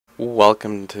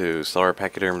Welcome to Stalwart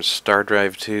Pachyderm's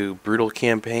Stardrive 2 Brutal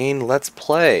Campaign. Let's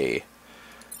play!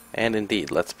 And indeed,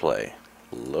 let's play.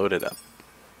 Load it up.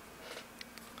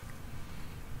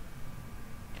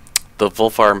 The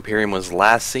Vulfar Imperium was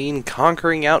last seen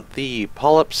conquering out the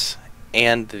Polyps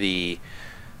and the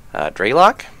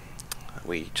Draylock.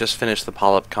 We just finished the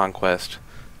Polyp conquest.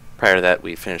 Prior to that,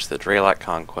 we finished the Draylock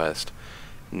conquest.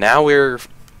 Now we're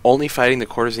only fighting the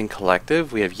Courtesan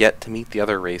Collective. We have yet to meet the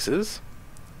other races.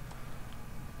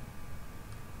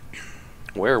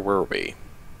 Where were we?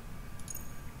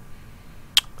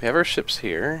 We have our ships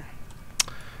here.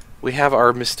 We have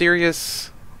our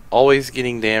mysterious, always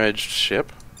getting damaged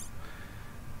ship.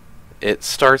 It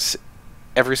starts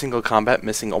every single combat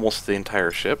missing almost the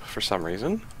entire ship for some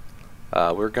reason.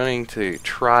 We're going to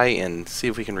try and see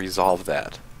if we can resolve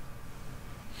that.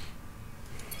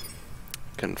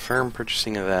 Confirm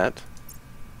purchasing of that.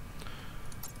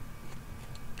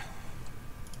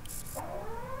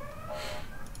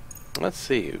 Let's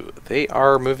see, they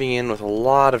are moving in with a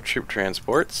lot of troop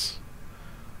transports.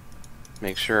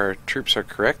 Make sure our troops are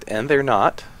correct, and they're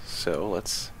not, so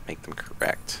let's make them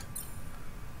correct.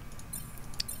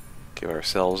 Give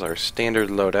ourselves our standard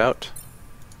loadout.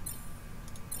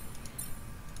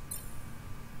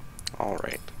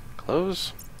 Alright,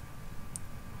 close.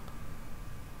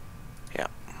 Yeah.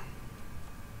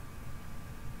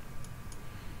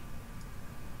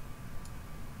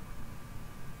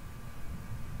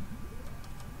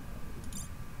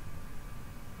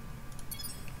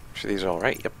 These are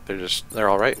alright. Yep, they're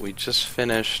alright. We just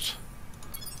finished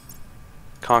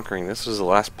conquering. This was the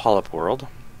last Polyp world.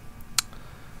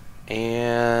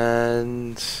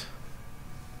 And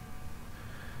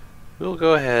we'll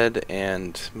go ahead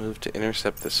and move to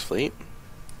intercept this fleet.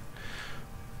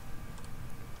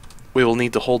 We will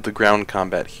need to hold the ground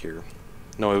combat here.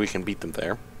 No way we can beat them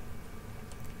there.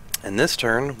 And this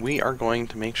turn, we are going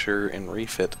to make sure and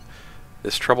refit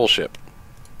this trouble ship.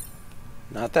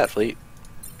 Not that fleet.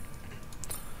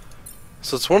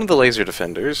 So it's one of the laser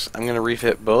defenders. I'm going to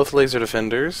refit both laser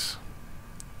defenders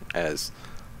as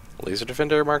laser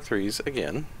defender Mark IIIs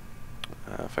again,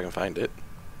 if I can find it.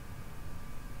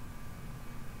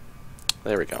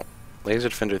 There we go. Laser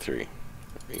defender 3.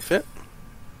 Refit.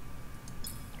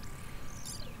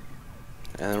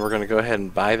 And then we're going to go ahead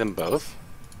and buy them both.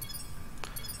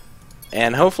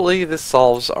 And hopefully this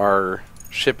solves our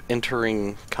ship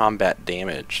entering combat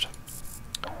damaged.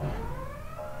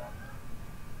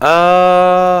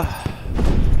 We're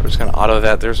just gonna auto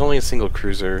that. There's only a single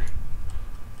cruiser.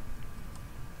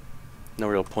 No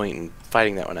real point in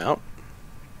fighting that one out.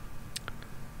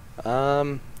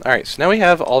 Alright, so now we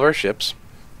have all of our ships.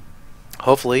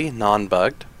 Hopefully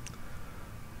non-bugged.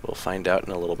 We'll find out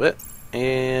in a little bit.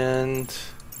 And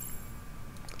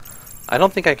I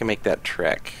don't think I can make that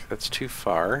trek. That's too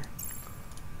far.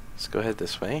 Let's go ahead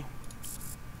this way.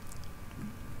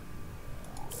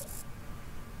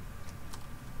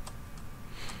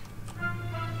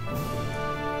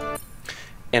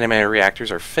 Antimatter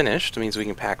reactors are finished. It means we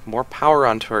can pack more power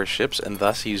onto our ships and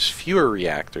thus use fewer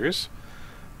reactors,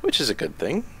 which is a good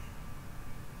thing.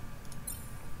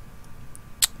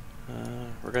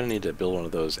 We're going to need to build one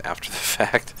of those after the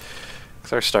fact,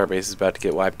 because our starbase is about to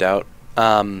get wiped out.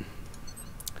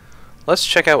 Let's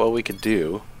check out what we could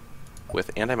do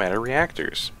with antimatter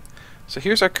reactors. So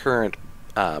here's our current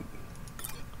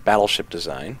battleship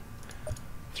design.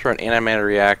 Throw an antimatter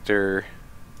reactor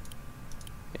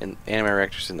and antimatter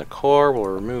reactors in the core. We'll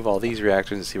remove all these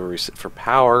reactors and see where we sit for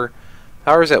power.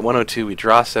 Power is at 102. We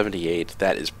draw 78.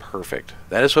 That is perfect.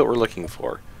 That is what we're looking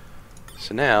for.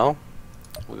 So now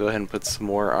we'll go ahead and put some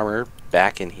more armor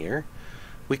back in here.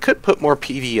 We could put more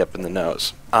PV up in the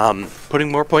nose.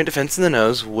 Putting more point defense in the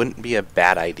nose wouldn't be a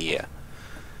bad idea.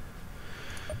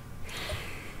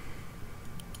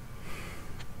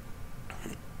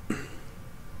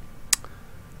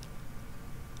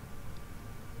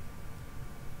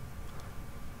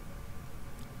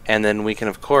 And then we can,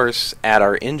 of course, add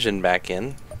our engine back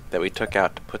in that we took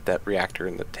out to put that reactor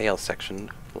in the tail section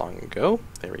long ago.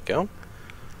 There we go.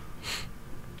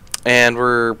 And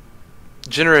we're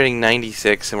generating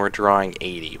 96 and we're drawing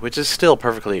 80, which is still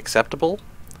perfectly acceptable.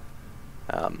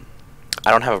 I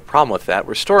don't have a problem with that.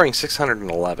 We're storing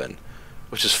 611,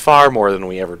 which is far more than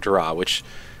we ever draw, which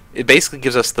it basically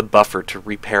gives us the buffer to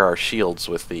repair our shields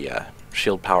with the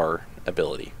shield power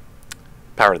ability.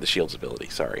 Power to the shields ability,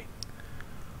 sorry.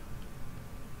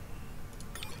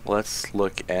 Let's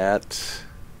look at...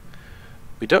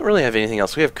 We don't really have anything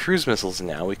else. We have cruise missiles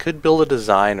now. We could build a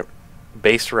design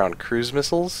based around cruise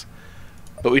missiles,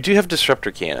 but we do have disruptor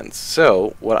cannons.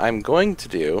 So what I'm going to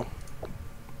do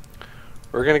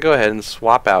we're going to go ahead and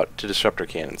swap out to disruptor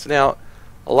cannons. Now,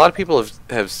 a lot of people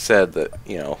have said that,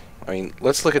 you know, I mean,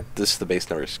 let's look at this, the base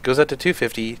numbers. It goes up to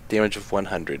 250, damage of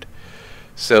 100.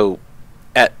 So,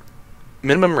 at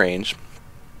minimum range,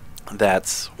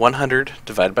 that's 100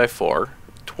 divided by 4,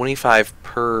 25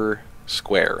 per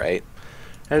square, right?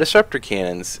 And disruptor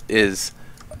cannons is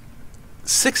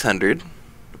 600,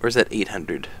 or is that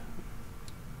 800?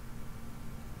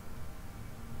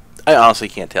 I honestly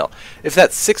can't tell. If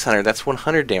that's 600, that's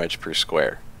 100 damage per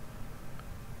square.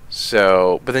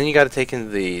 So, but then you got to take into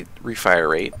the refire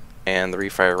rate, and the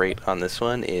refire rate on this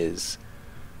one is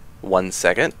 1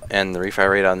 second, and the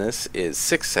refire rate on this is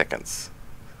 6 seconds,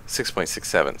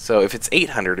 6.67. So if it's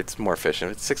 800, it's more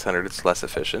efficient. If it's 600, it's less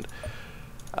efficient.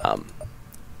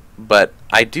 But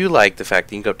I do like the fact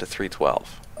that you can go up to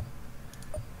 312.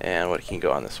 And what can you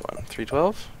go on this one?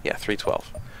 312? Yeah,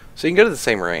 312. So you can go to the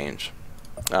same range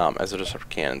as the disruptor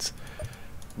cannons.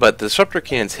 But the disruptor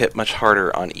cannons hit much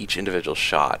harder on each individual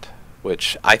shot,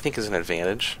 which I think is an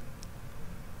advantage.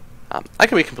 I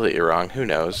could be completely wrong, who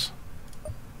knows.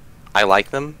 I like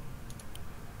them.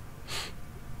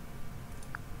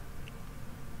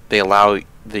 They allow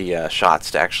the shots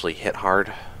to actually hit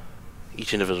hard,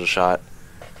 each individual shot.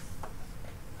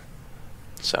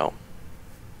 So.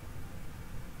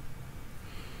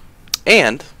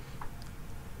 And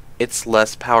it's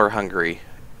less power hungry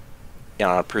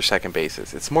on a per second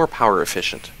basis. It's more power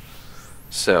efficient.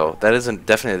 So that is a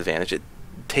definite advantage. It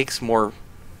takes more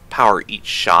power each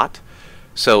shot.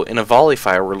 So in a volley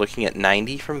fire, we're looking at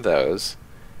 90 from those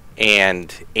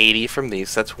and 80 from these.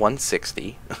 So that's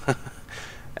 160.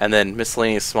 And then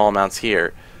miscellaneous small amounts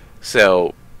here.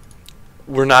 So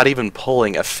we're not even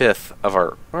pulling a fifth of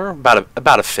our, or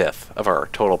about a fifth of our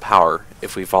total power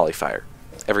if we volley fire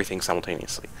everything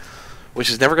simultaneously, which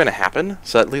is never going to happen.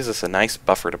 So that leaves us a nice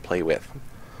buffer to play with.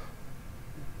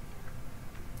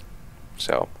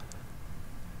 So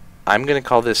I'm going to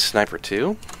call this Sniper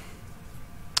 2.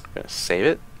 I'm going to save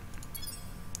it,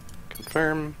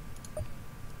 confirm,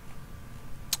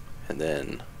 and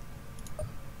then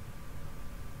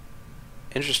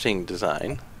interesting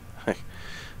design.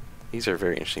 These are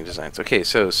very interesting designs. Okay,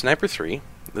 so Sniper 3,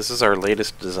 this is our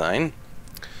latest design.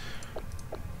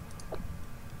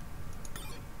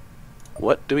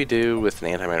 What do we do with an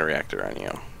antimatter reactor on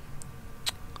you?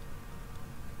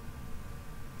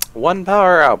 1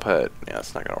 power output. Yeah,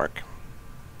 that's not going to work.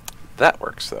 That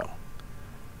works, though.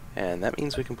 And that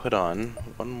means we can put on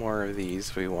one more of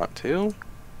these if we want to.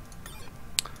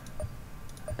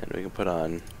 And we can put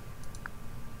on...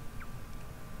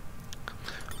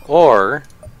 Or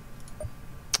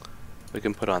we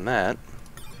can put on that.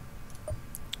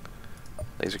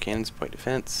 Laser cannons, point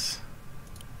defense.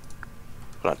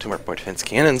 Put on 2 more point defense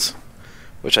cannons,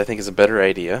 which I think is a better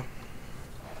idea.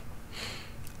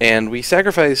 And we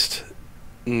sacrificed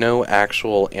no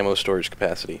actual ammo storage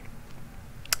capacity.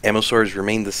 Ammo storage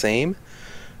remained the same.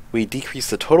 We decreased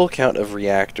the total count of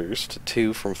reactors to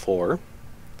 2 from 4.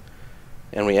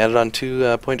 And we added on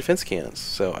 2 point defense cannons.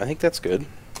 So I think that's good.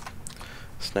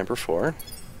 Sniper 4.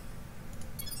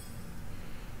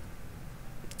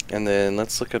 And then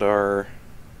let's look at our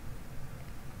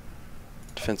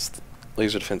defense,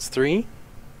 laser defense 3.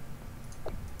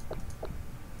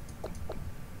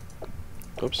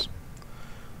 Oops.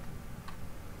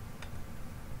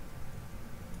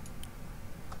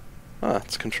 Ah,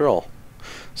 it's control.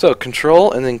 So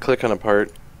control and then click on a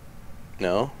part.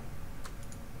 No.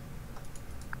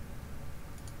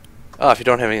 Ah, if you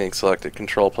don't have anything selected,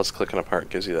 control plus click on a part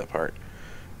gives you that part.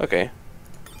 Okay.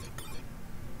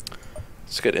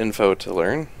 It's good info to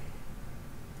learn.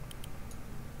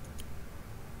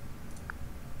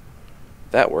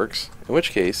 That works. In which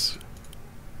case,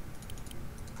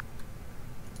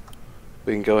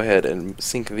 we can go ahead and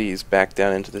sink these back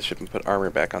down into the ship and put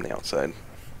armor back on the outside.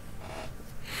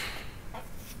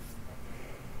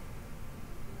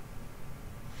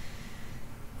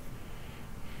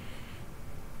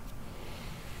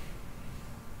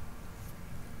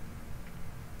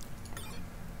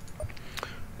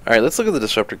 Alright, let's look at the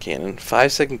disruptor cannon.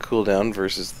 5-second cooldown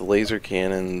versus the laser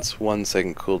cannon's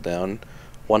 1-second cooldown.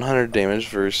 100 damage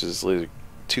versus laser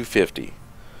 250.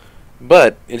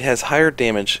 But it has higher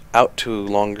damage out to a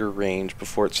longer range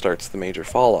before it starts the major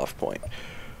fall-off point.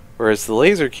 Whereas the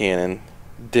laser cannon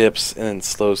dips and then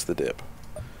slows the dip.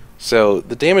 So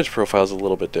the damage profile is a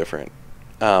little bit different.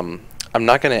 I'm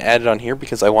not going to add it on here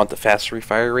because I want the faster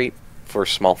refire rate for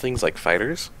small things like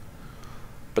fighters.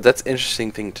 But that's an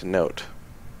interesting thing to note.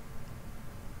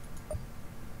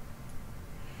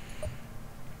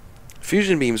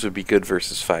 Fusion beams would be good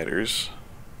versus fighters.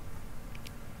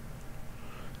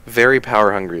 Very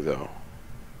power hungry though.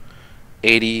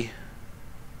 80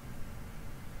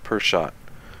 per shot.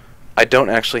 I don't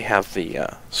actually have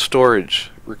the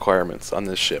storage requirements on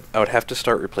this ship. I would have to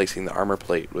start replacing the armor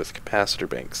plate with capacitor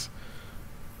banks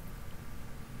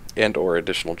and or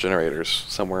additional generators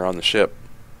somewhere on the ship.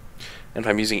 And if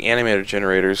I'm using animated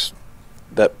generators,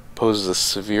 that poses a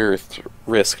severe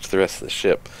risk to the rest of the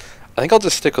ship. I think I'll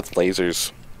just stick with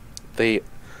lasers.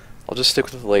 I'll just stick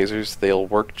with the lasers. They'll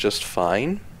work just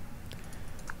fine.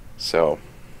 So,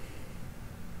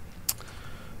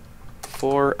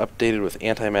 4 updated with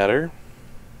antimatter.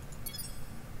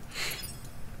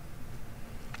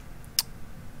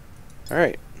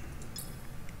 Alright.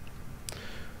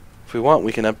 If we want,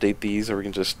 we can update these, or we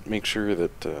can just make sure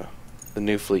that the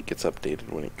new fleet gets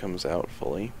updated when it comes out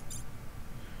fully.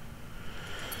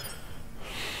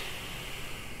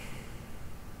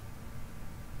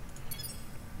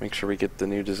 Make sure we get the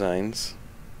new designs.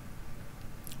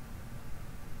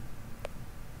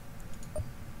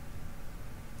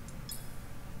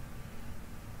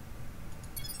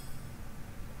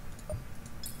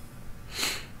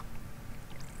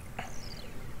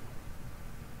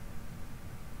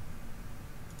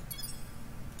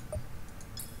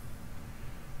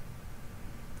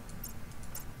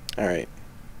 Alright.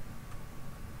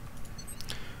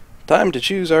 Time to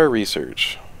choose our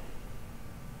research.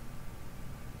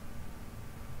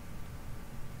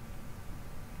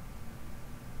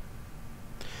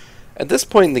 At this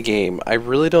point in the game, I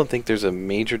really don't think there's a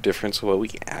major difference in what we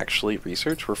actually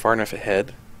research. We're far enough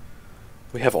ahead.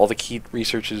 We have all the key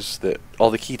researches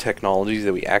all the key technologies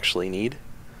that we actually need.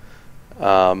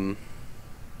 When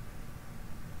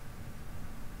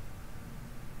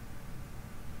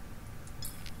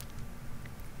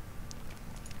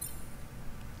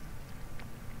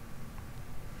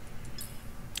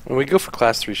we go for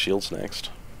Class 3 shields next.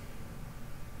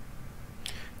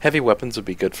 Heavy weapons would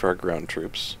be good for our ground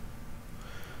troops.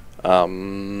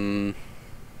 Let's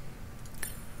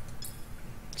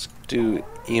do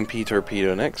EMP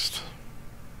torpedo next.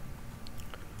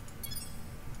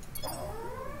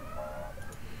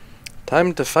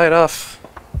 Time to fight off.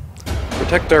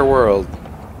 Protect our world.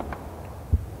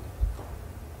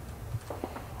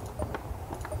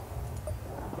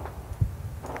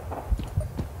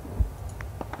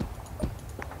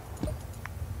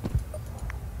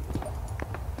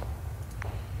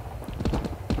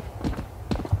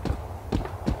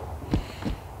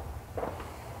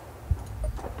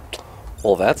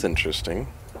 Well, that's interesting.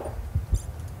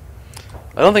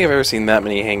 I don't think I've ever seen that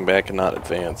many hang back and not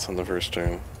advance on the first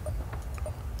turn.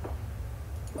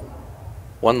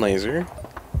 1 laser,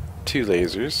 2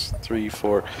 lasers, 3,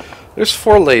 4. There's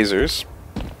 4 lasers.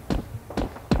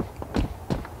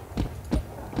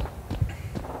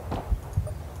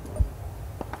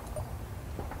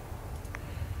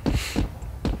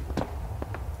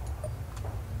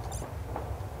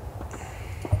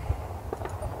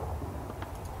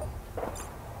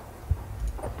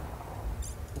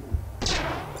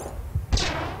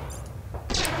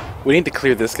 We need to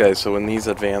clear this guy so when these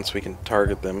advance we can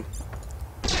target them.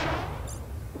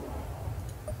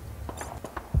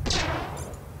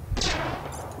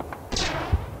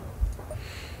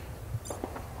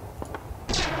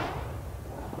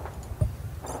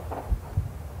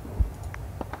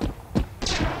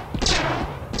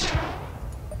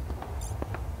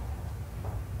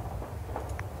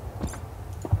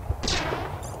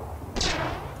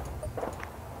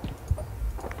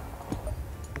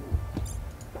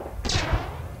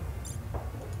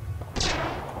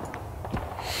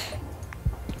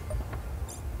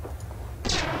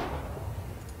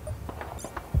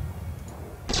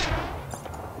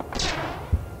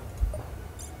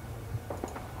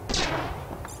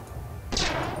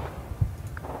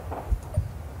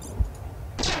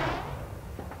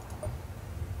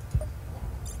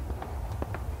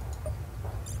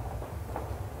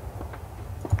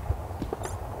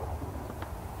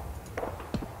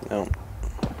 No.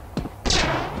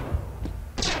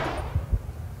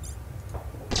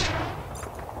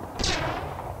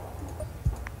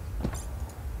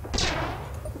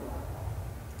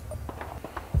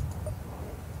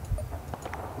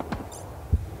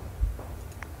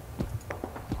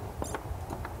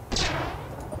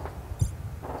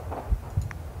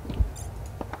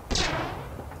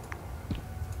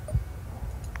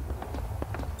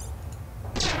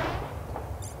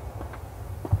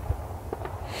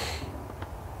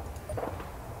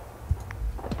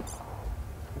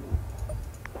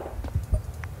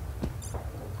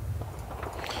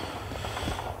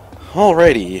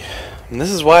 Alrighty, and this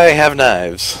is why I have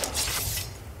knives.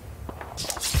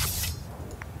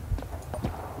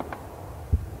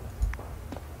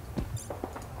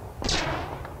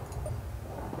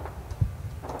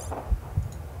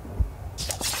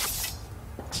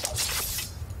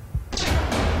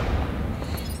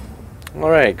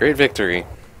 Alright, great victory.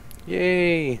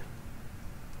 Yay!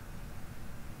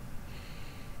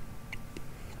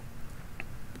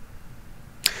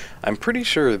 I'm pretty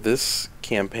sure this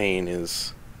campaign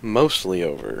is mostly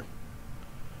over.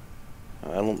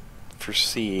 I don't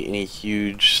foresee any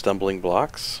huge stumbling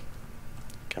blocks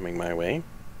coming my way.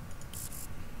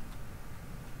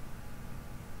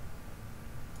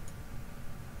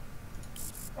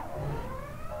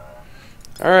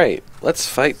 Alright, let's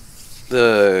fight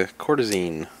the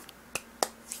courtesan.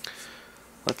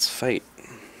 Let's fight.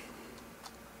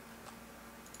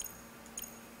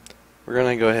 We're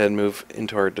going to go ahead and move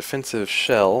into our defensive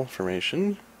shell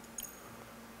formation.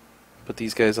 Put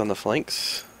these guys on the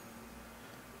flanks.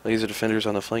 Laser defenders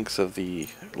on the flanks of the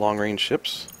long-range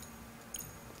ships.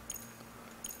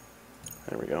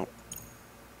 There we go.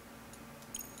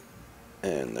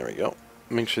 And there we go.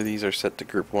 Make sure these are set to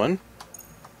group 1.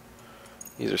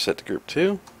 These are set to group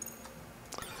 2.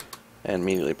 And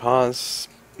immediately pause.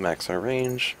 Max our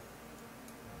range.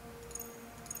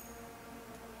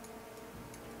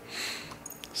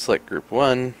 Select group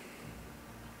 1.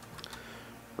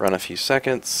 Run a few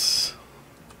seconds.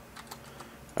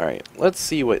 Alright, let's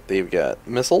see what they've got.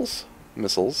 Missiles.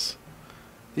 Missiles.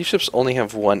 These ships only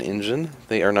have one engine.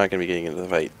 They are not going to be getting into the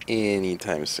fight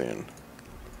anytime soon.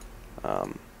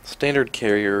 Standard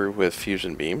carrier with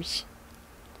fusion beams.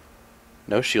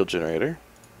 No shield generator.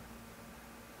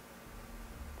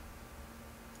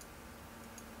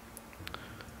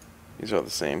 These are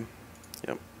the same.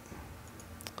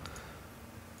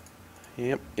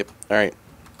 Yep. Yep. Alright.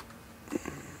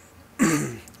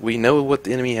 We know what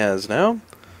the enemy has now.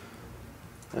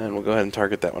 And we'll go ahead and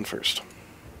target that one first.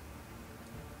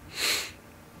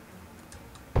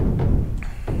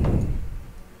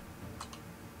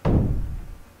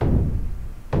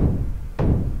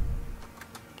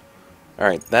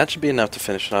 Alright, that should be enough to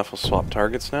finish it off. We'll swap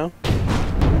targets now.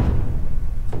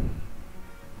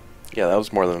 Yeah, that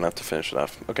was more than enough to finish it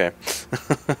off. Okay.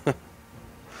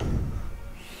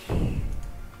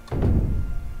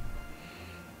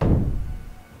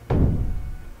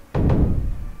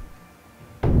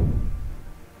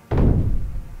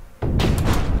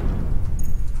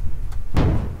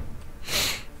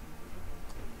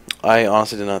 I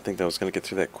honestly did not think that was going to get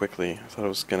through that quickly. I thought it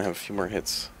was going to have a few more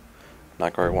hits.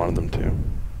 Not where I wanted them to.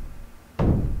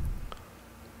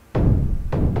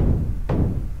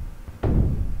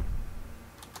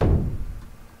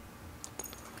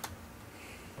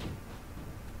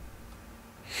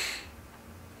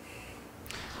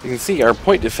 You can see our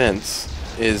point defense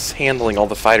is handling all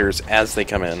the fighters as they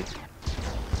come in.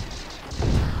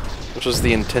 Which was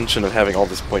the intention of having all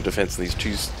this point defense, these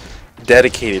two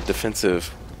dedicated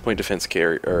defensive point defense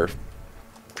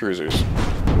cruisers.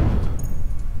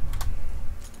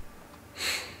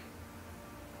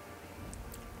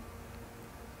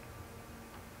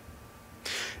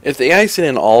 If the AI sent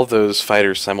in all those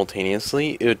fighters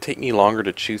simultaneously, it would take me longer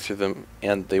to chew through them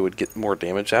and they would get more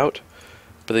damage out.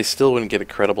 But they still wouldn't get a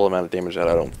credible amount of damage out,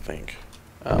 I don't think.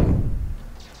 I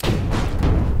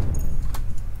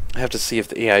have to see if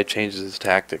the AI changes its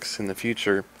tactics in the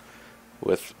future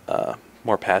with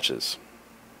more patches.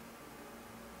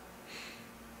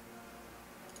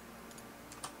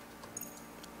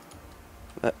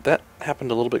 That happened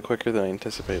a little bit quicker than I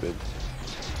anticipated.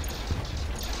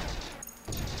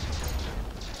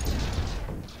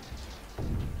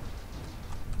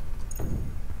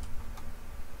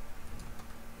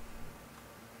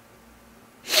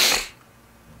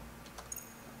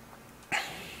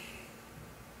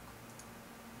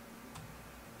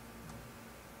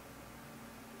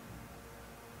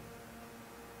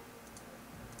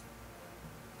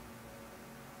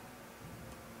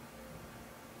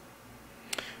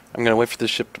 I'm going to wait for this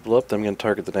ship to blow up, then I'm going to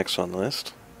target the next one on the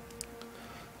list.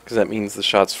 Because that means the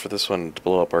shots for this one to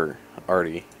blow up are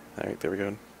already... Alright, there we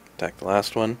go. Attack the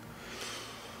last one.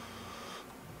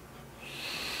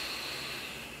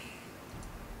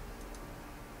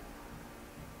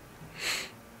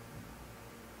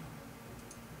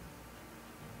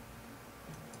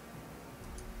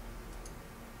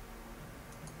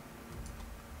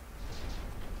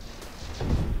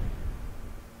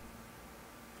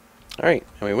 Alright,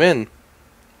 and we win.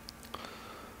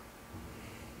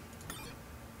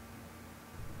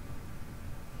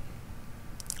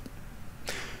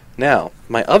 Now,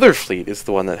 my other fleet is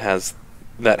the one that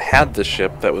had the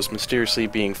ship that was mysteriously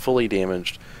being fully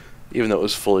damaged, even though it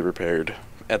was fully repaired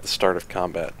at the start of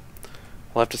combat.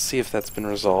 We'll have to see if that's been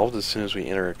resolved as soon as we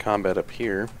enter a combat up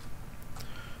here.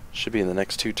 Should be in the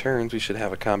next 2 turns, we should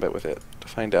have a combat with it to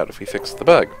find out if we fixed the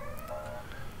bug.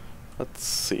 Let's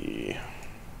see.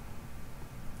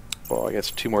 well, I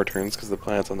guess 2 more turns because the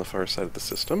planet's on the far side of the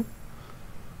system.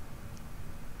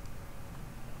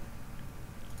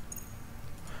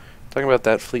 Talking about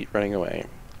that fleet running away.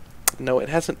 No, it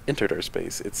hasn't entered our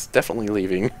space. It's definitely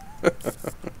leaving.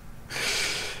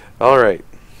 Alright.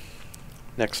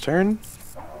 Next turn.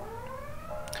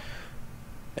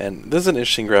 And this is an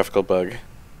interesting graphical bug.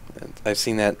 I've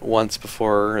seen that once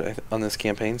before on this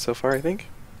campaign so far, I think.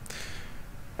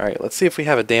 Alright, let's see if we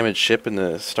have a damaged ship in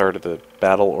the start of the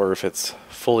battle or if it's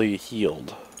fully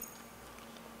healed.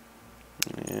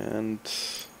 And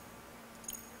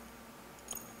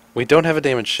we don't have a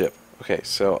damaged ship. Okay,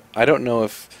 so I don't know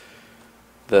if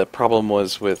the problem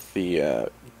was with the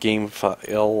game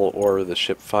file or the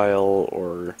ship file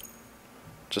or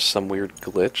just some weird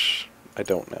glitch. I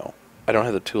don't know. I don't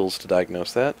have the tools to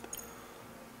diagnose that.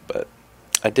 But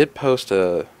I did post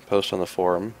a post on the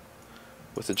forum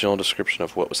with a general description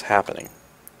of what was happening.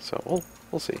 So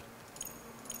we'll see.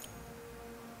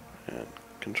 And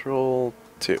Control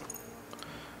 2.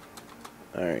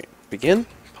 Alright, begin,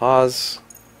 pause,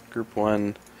 group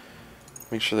 1,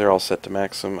 make sure they're all set to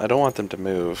maximum. I don't want them to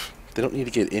move. They don't need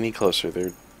to get any closer.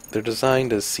 They're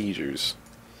designed as siegers.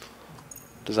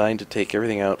 Designed to take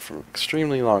everything out from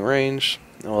extremely long range,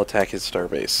 and will attack his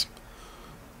starbase.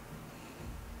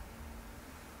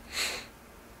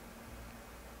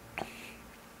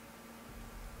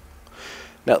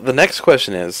 Now, the next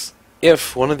question is,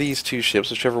 if one of these 2 ships,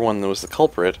 whichever one was the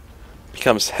culprit,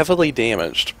 becomes heavily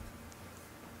damaged,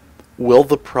 will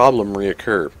the problem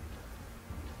reoccur?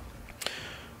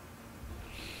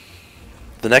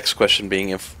 The next question being,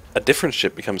 if a different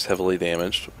ship becomes heavily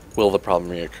damaged, will the problem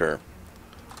reoccur?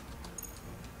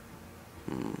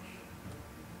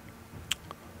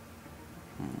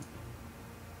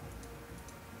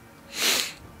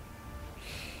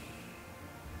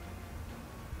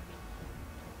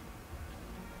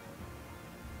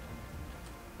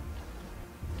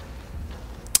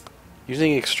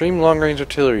 Using extreme long-range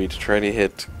artillery to try to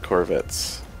hit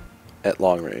corvettes at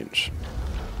long range.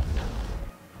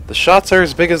 The shots are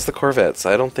as big as the corvettes.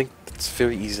 I don't think it's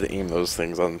very easy to aim those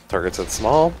things on targets that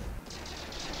small.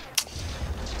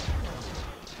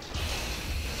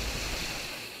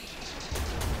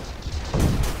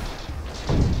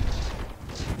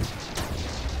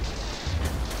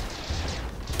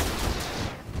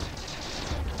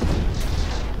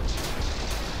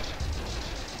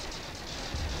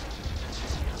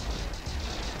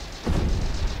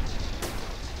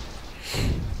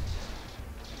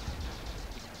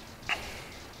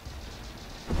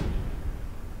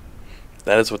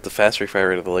 That is what the fast refire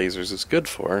rate of the lasers is good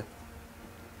for.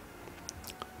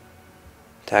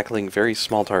 Tackling very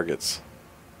small targets.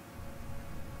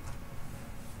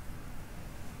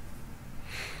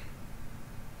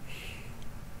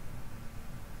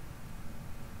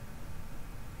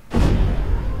 Now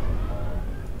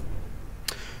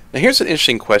here's an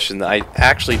interesting question that I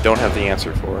actually don't have the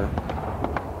answer for.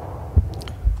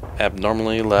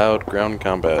 Abnormally loud ground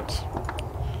combat.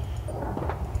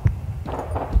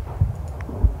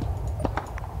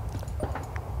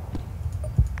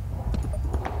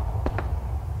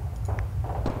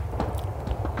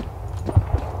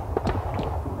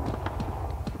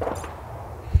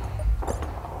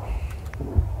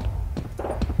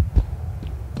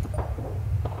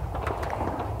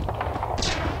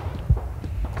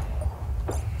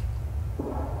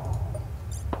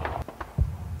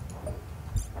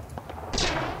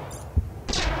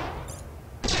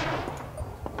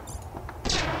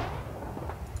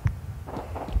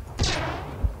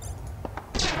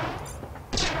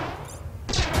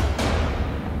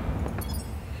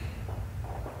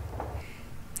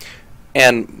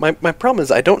 And my problem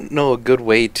is I don't know a good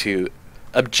way to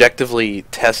objectively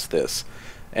test this.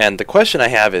 And the question I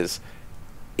have is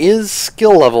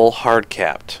skill level hard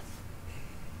capped?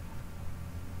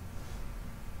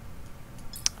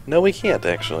 No, we can't,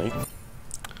 actually.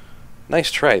 Nice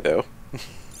try, though.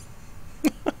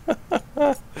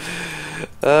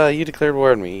 You declared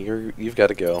war on me. You've got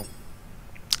to go.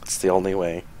 It's the only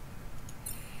way.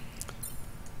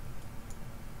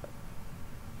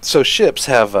 So ships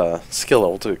have a skill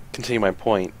level, to continue my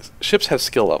point. Ships have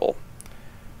skill level.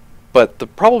 But the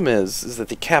problem is that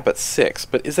they cap at 6,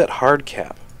 but is that hard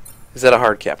cap? Is that a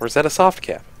hard cap, or is that a soft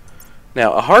cap?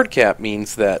 Now, a hard cap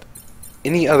means that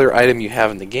any other item you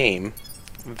have in the game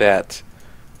that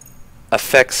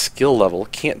affects skill level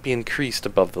can't be increased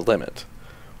above the limit.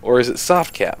 Or is it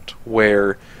soft capped,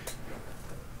 where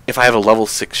if I have a level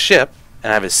 6 ship,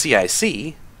 and I have a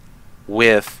CIC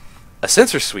with a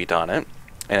sensor suite on it,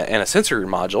 and a sensor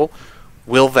module,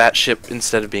 will that ship,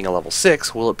 instead of being a level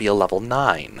 6, will it be a level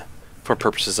 9 for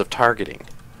purposes of targeting?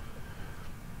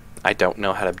 I don't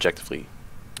know how to objectively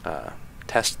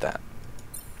test that.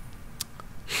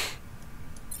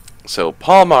 So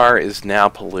Palmar is now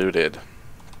polluted.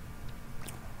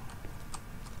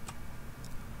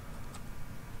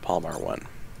 Palmar 1.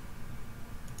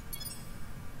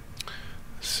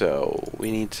 So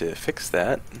we need to fix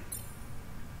that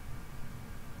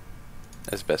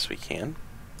as best we can.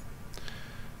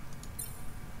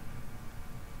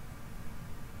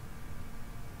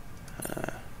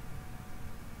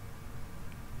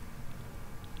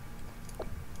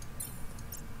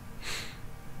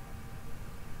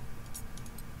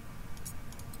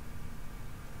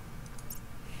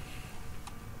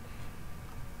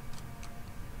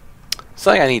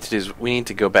 Something I need to do is we need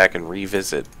to go back and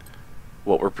revisit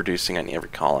what we're producing on every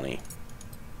colony.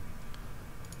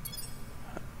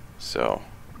 So.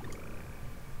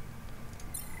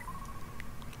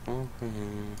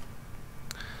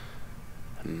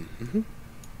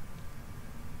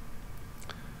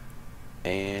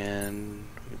 And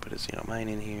we put a xenomine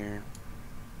in here.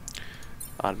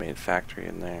 Automated factory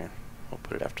in there. We'll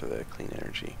put it after the clean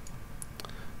energy.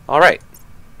 Alright.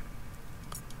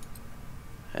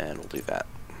 And we'll do that.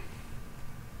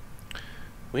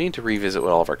 We need to revisit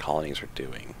what all of our colonies are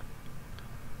doing.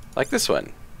 Like this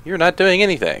one. You're not doing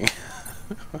anything.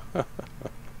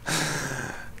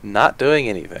 Not doing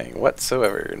anything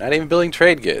whatsoever. Not even building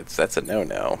trade goods. That's a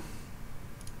no-no.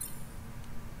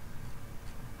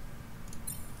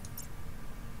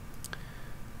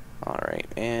 Alright,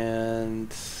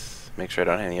 and make sure I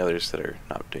don't have any others that are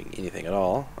not doing anything at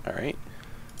all. Alright.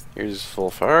 Here's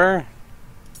Vulfar.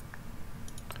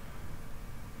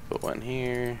 Put one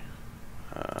here.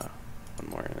 One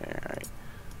more in there. Alright.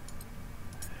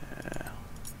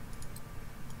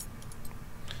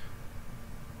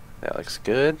 That looks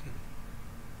good.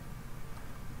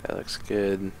 That looks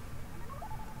good.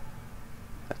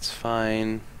 That's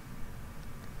fine.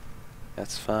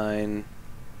 That's fine.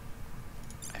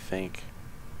 I think.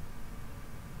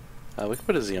 We could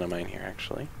put a xenomine here,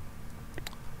 actually.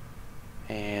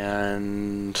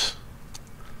 And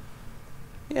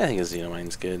yeah, I think a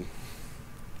xenomine's good.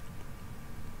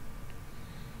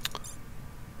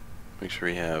 Make sure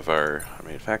we have our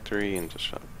automated factory and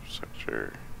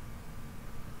infrastructure.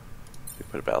 We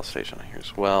put a battle station on here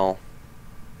as well.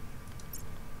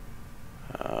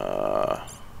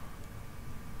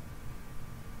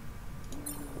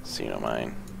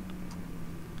 Xenomine.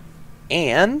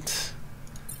 And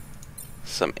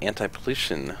some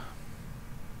anti-pollution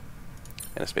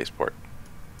and a spaceport.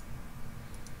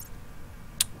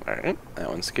 Alright, that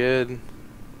one's good.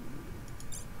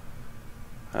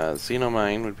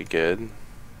 Xenomine would be good.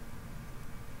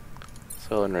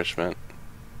 Soil enrichment.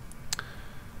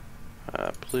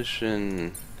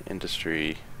 Pollution,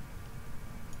 industry,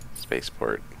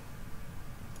 spaceport.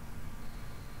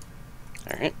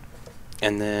 Alright.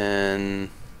 And then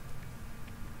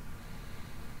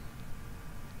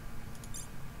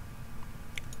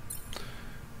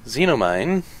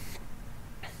Xenomine,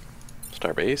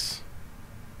 Starbase.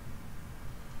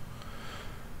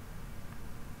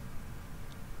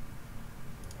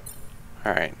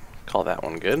 Alright, call that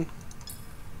one good.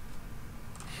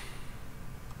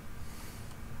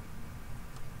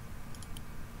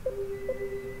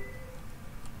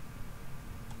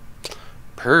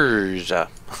 Persia.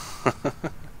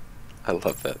 I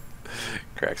love that.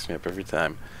 Cracks me up every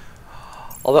time.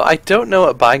 Although I don't know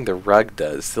what buying the rug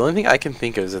does. The only thing I can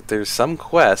think of is that there's some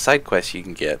side quest you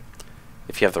can get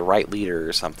if you have the right leader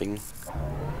or something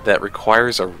that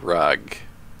requires a rug.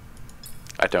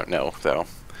 I don't know though.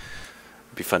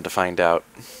 It'd be fun to find out.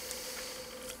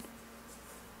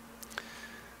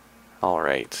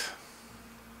 Alright.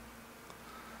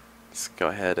 Let's go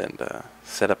ahead and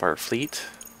set up our fleet.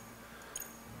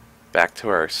 Back to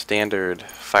our standard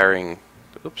firing.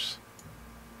 Oops.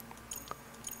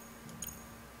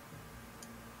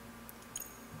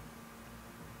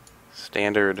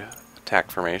 Standard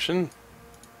attack formation.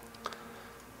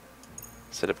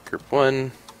 Set up group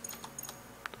 1.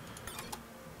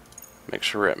 Make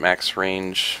sure we're at max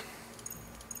range.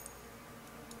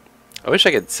 I wish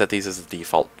I could set these as the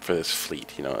default for this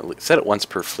fleet, you know, set it once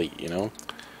per fleet, you know,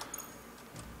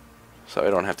 so I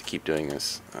don't have to keep doing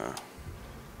this.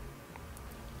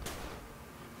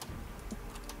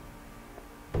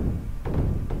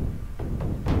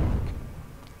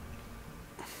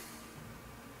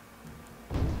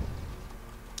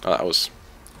 Oh,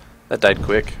 that died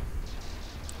quick.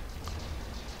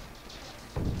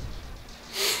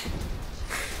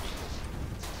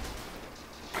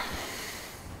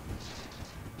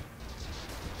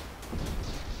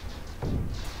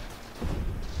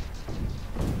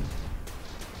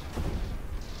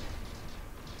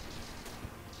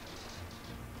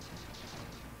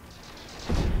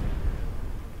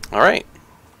 Alright.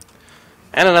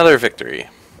 And another victory.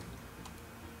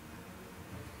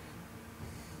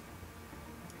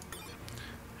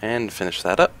 And finish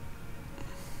that up.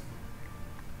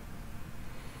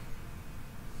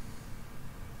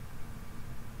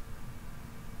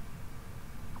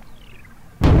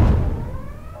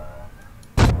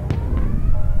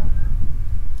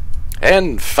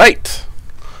 And fight!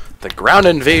 The ground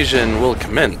invasion will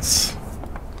commence.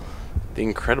 The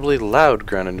incredibly loud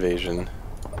ground invasion.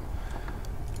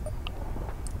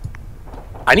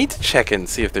 I need to check and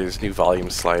see if there's new volume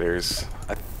sliders.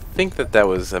 I think that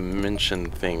was a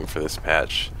mentioned thing for this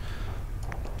patch.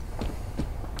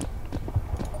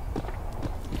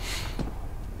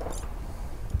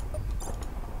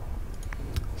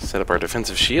 Set up our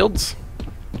defensive shields.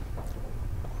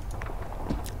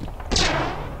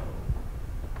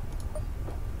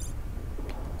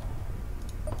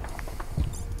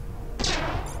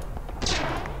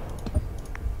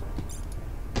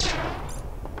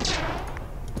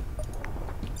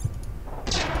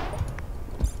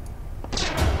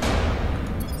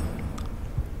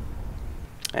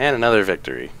 And another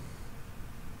victory.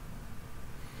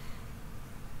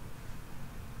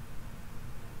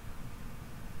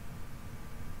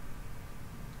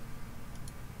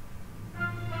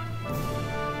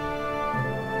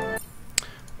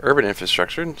 Urban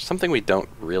infrastructure, something we don't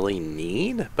really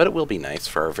need, but it will be nice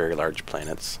for our very large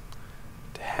planets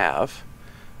to have.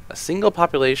 A single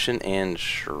population and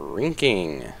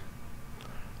shrinking.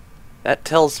 That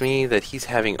tells me that he's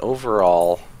having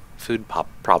overall food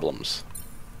problems.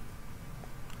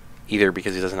 Either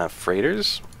because he doesn't have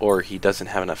freighters, or he doesn't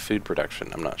have enough food production.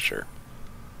 I'm not sure.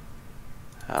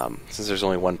 Since there's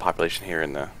only one population here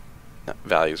and the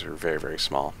values are very, very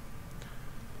small.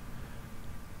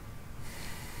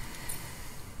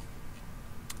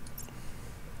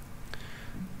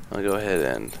 I'll go ahead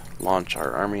and launch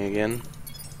our army again.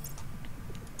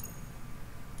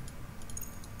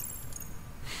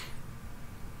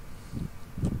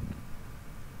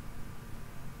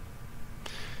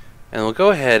 And we'll go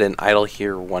ahead and idle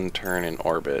here one turn in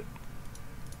orbit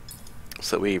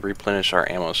so that we replenish our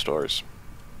ammo stores.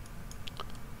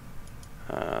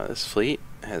 This fleet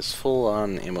has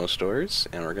full-on ammo stores,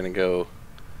 and we're going to go...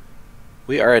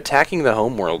 We are attacking the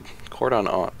homeworld. Cordon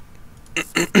on.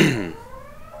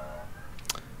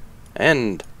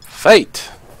 And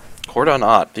fight! Cordon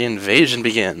Ott, the invasion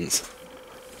begins.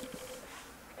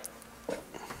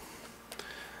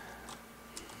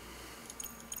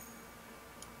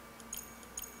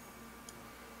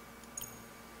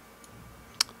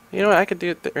 You know what, I could do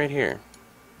it right here.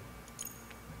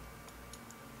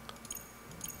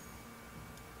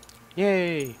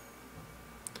 Yay!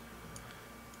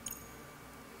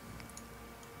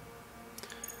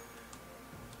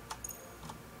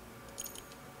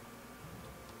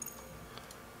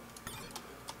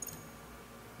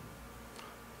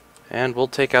 And we'll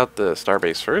take out the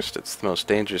starbase first. It's the most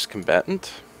dangerous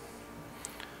combatant.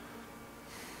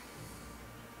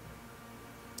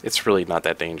 It's really not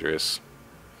that dangerous.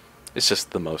 It's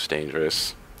just the most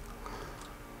dangerous.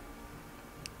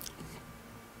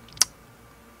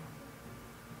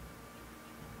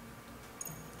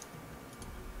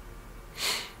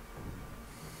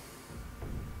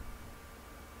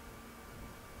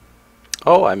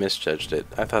 Oh, I misjudged it.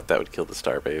 I thought that would kill the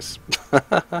starbase.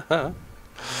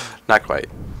 Not quite.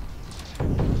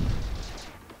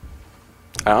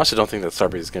 I honestly don't think that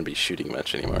starbase is going to be shooting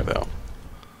much anymore, though.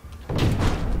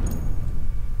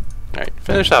 Alright,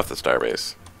 finish off the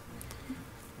starbase.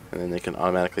 And then they can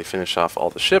automatically finish off all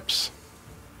the ships.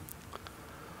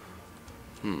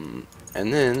 And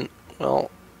then,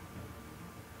 well,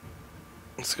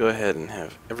 let's go ahead and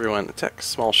have everyone attack a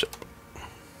small ship.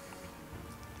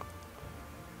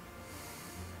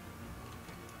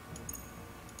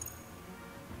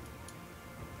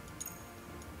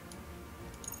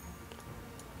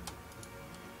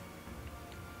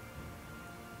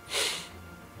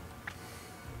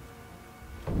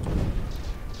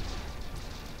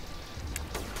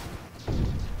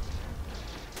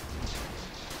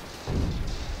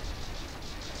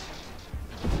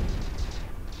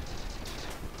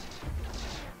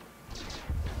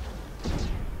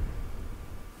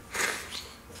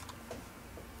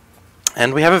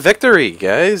 And we have a victory,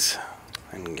 guys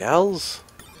and gals.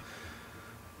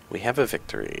 We have a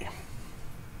victory.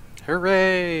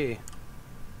 Hooray!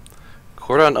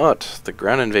 Cordon Ott, the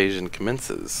ground invasion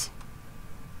commences.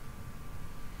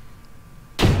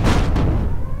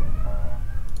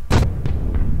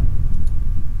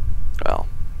 Well,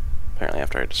 apparently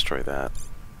after I destroy that.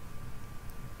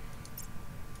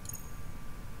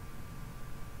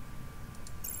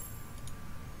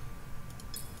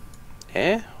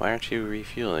 Eh? Why aren't you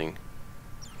refueling?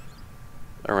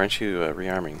 Or aren't you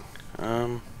rearming?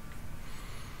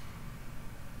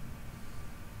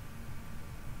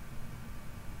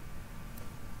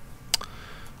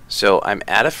 So I'm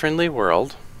at a friendly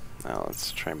world. Now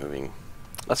let's try moving.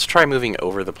 Let's try moving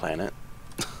over the planet.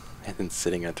 And then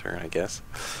sitting a turn, I guess.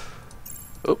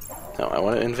 Oh, no, I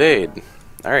want to invade.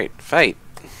 Alright, fight.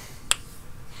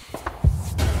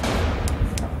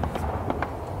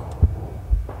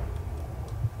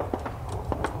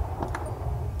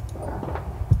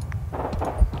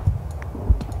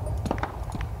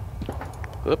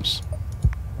 Whoops.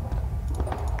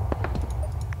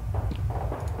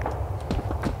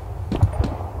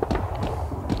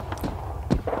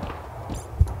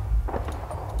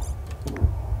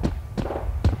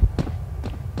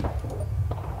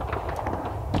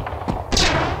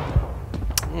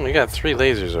 We got 3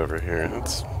 lasers over here.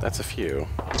 That's a few.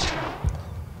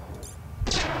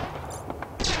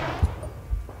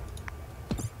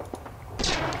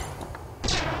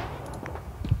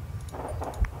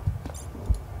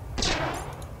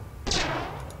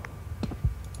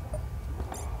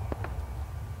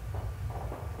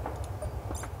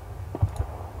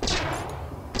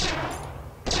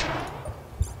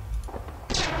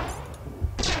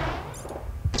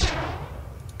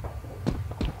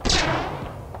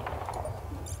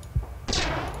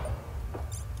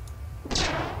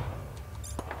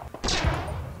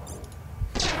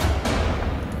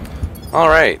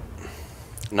 Alright.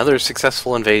 Another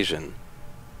successful invasion.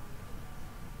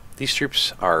 These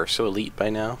troops are so elite by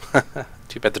now.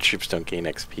 Too bad the troops don't gain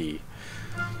XP.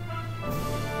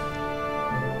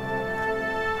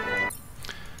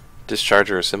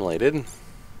 Discharger assimilated.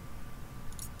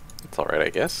 That's alright, I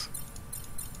guess.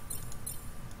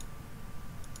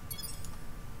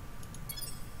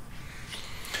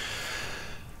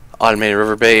 Automated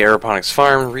River Bay, Aeroponics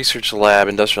Farm, Research Lab,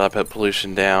 Industrial Output,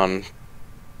 Pollution Down,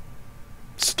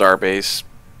 Starbase,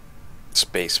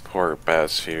 Spaceport,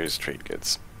 Biospheres, Trade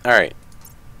Goods. Alright.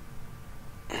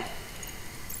 I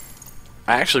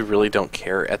actually really don't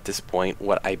care at this point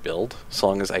what I build, so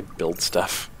long as I build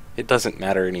stuff. It doesn't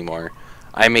matter anymore.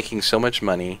 I'm making so much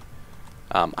money.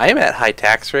 I am at high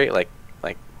tax rate, like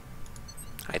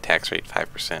high tax rate,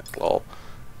 5%, lol.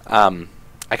 I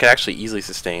could actually easily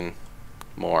sustain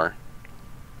more.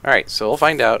 Alright, so we'll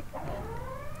find out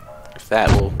if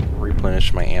that will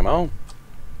replenish my ammo.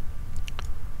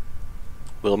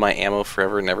 Will my ammo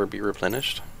forever never be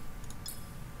replenished?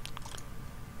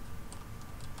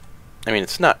 I mean,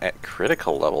 it's not at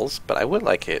critical levels, but I would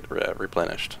like it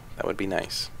replenished. That would be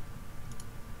nice.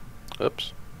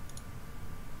 Oops.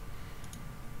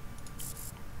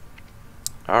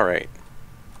 Alright.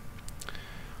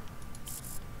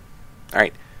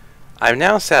 Alright. I've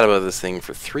now sat above this thing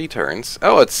for 3 turns.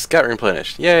 Oh, it's got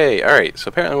replenished. Yay! Alright, so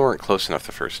apparently we weren't close enough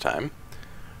the first time.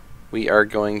 We are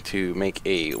going to make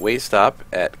a way stop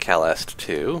at Calest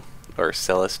 2, or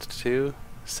Celest 2,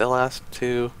 Celast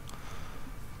 2.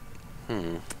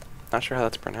 Not sure how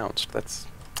that's pronounced. That's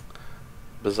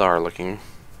bizarre looking.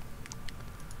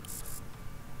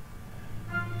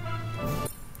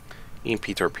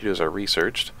 EMP torpedoes are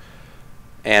researched.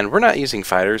 And we're not using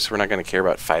fighters, so we're not going to care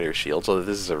about fighter shields, although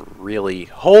this is a really...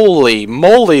 Holy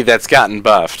moly, that's gotten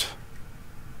buffed!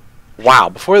 Wow,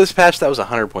 before this patch that was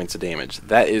 100 points of damage.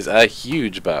 That is a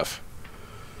huge buff.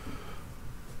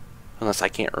 Unless I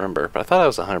can't remember, but I thought that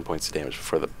was 100 points of damage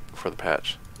before the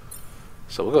patch.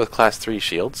 So we'll go with class 3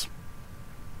 shields.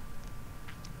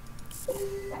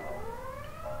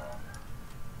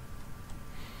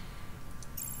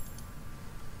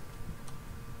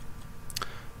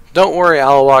 Don't worry,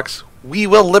 Alawoks, we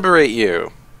will liberate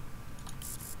you!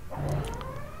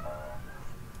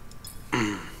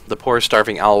 The poor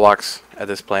starving Alawoks at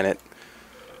this planet.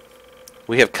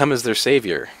 We have come as their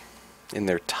savior in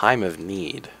their time of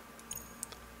need.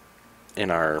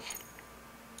 To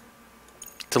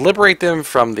liberate them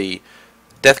from the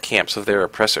death camps of their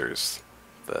oppressors,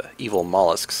 the evil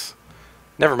mollusks.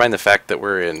 Never mind the fact that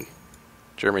we're in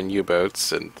German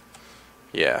U-boats and...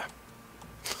 yeah.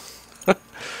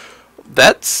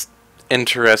 That's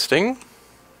interesting.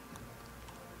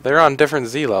 They're on different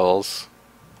Z levels.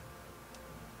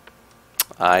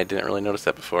 I didn't really notice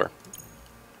that before.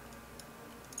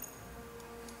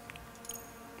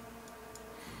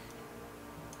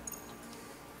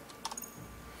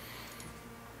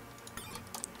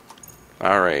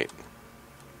 Alright.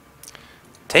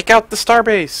 Take out the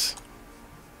starbase!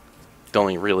 The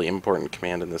only really important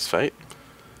command in this fight.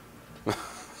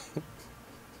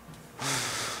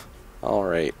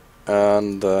 Alright.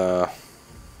 And,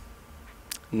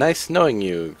 nice knowing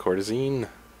you, Courtesine.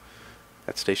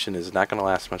 That station is not going to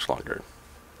last much longer.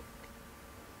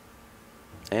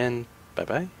 And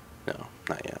bye-bye? No,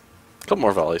 not yet. A couple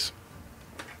more volleys.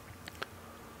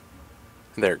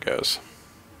 There it goes.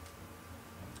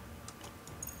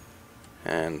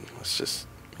 And let's just,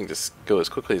 we can just go as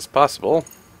quickly as possible.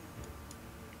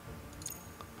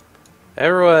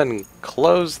 Everyone,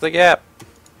 close the gap!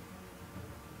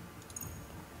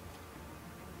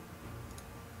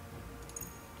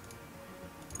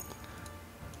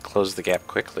 Close the gap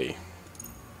quickly.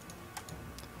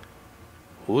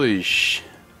 Whoosh.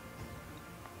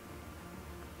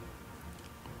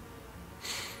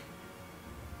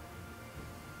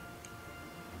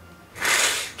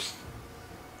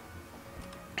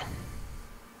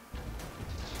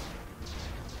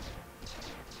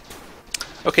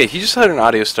 Okay, he just had an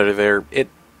audio stutter there. It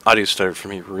audio stuttered for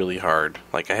me really hard.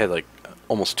 Like, I had like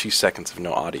almost 2 seconds of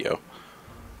no audio.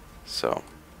 So,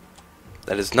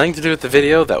 that has nothing to do with the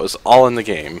video, that was all in the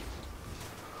game.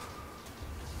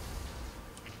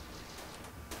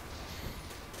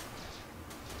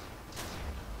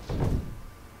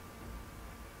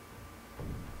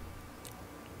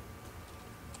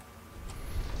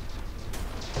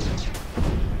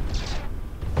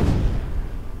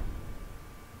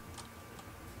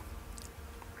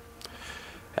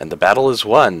 And the battle is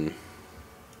won.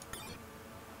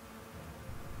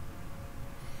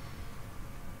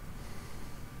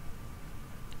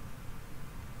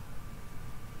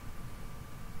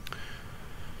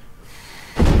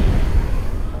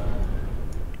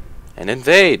 And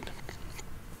invade.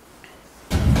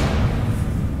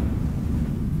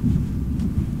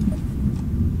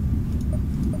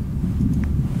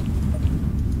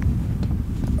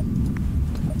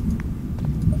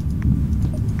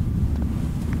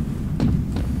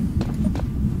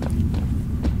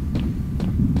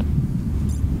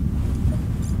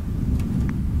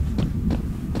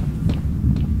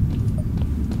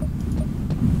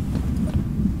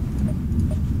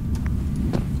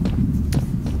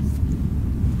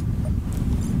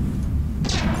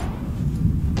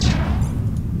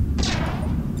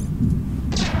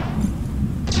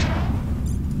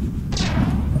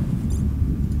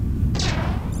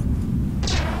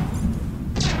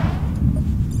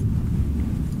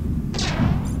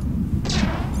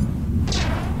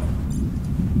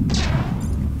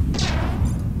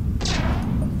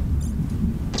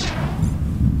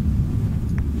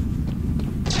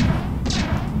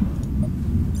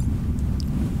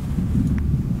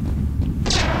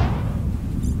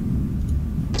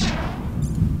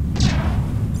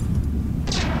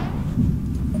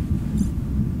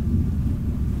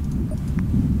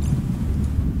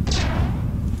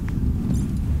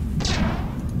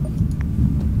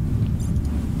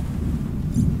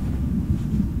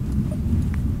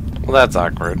 Well, that's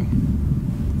awkward.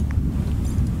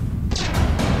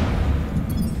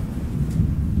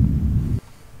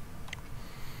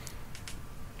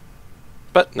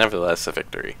 But nevertheless, a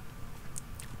victory.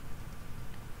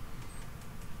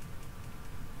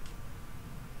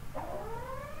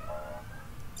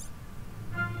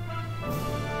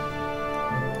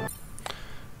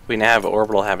 We now have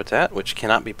orbital habitat, which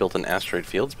cannot be built in asteroid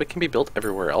fields, but can be built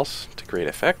everywhere else to great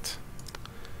effect.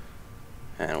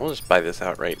 And we'll just buy this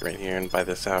outright right here, and buy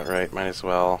this outright, might as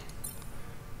well.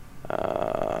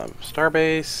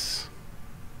 Starbase.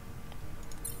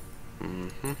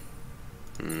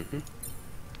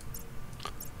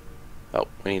 Oh,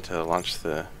 we need to launch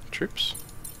the troops.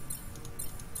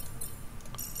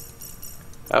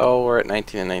 Oh, we're at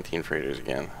 19 and 19 freighters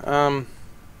again. Bah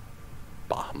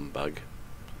humbug.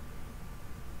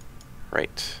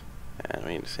 Right. And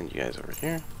we need to send you guys over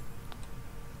here.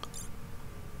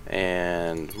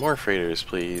 And more freighters,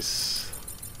 please.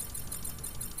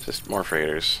 Just more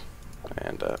freighters.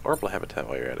 And orbital habitat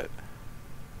while you're at it.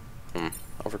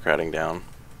 Overcrowding down.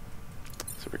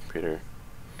 Supercomputer.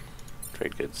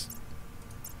 Trade goods.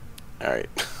 Alright.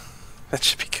 That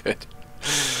should be good.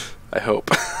 I hope.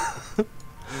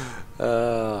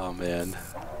 Oh, man.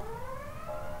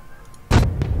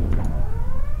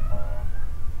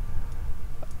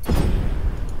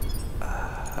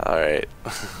 Alright.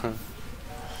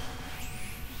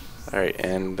 Alright,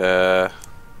 and we're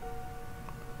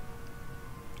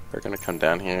gonna come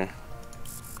down here.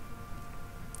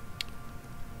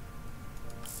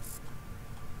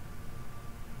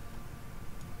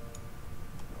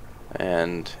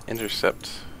 And intercept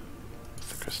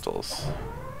the crystals.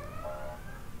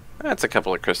 That's a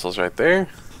couple of crystals right there.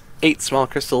 8 small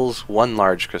crystals, 1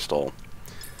 large crystal.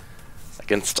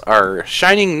 Against our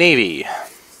shining navy.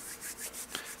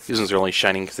 These ones are only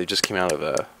shining because they just came out of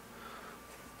a...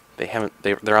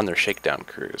 They're on their shakedown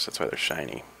cruise, that's why they're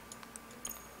shiny.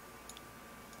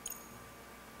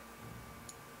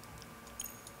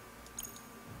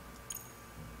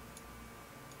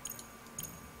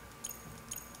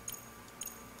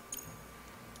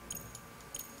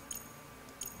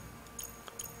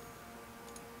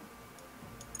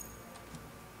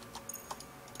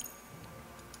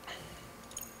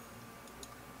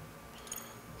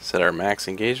 Set our max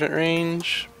engagement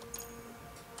range.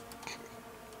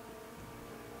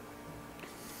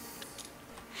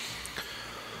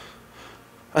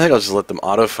 I think I'll just let them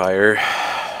auto-fire.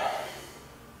 I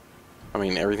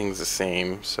mean, everything's the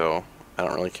same, so I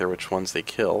don't really care which ones they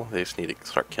kill. They just need to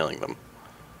start killing them.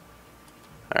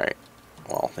 Alright.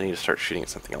 Well, they need to start shooting at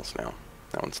something else now.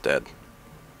 That one's dead.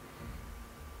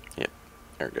 Yep.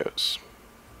 There it goes.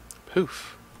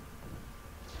 Poof.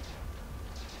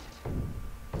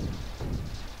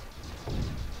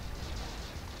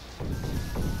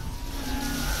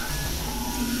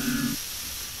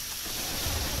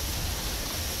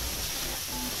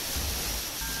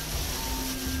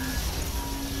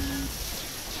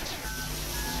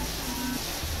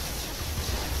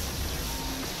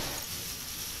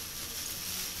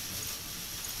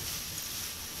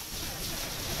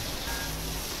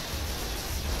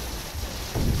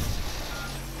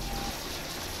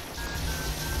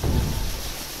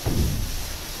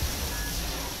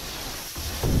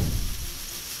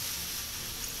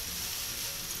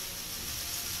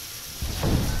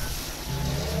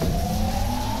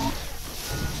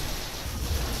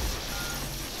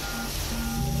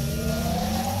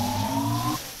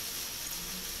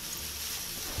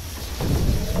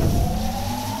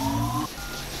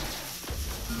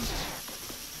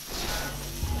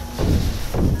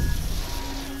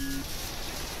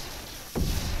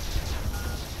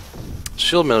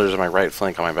 Shield millers on my right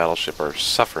flank on my battleship are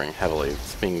suffering heavily.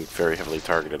 It's being very heavily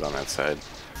targeted on that side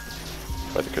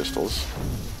by the crystals.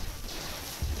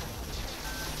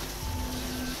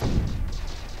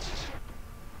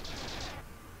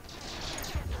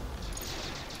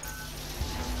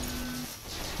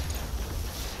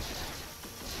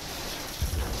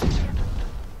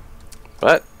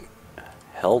 But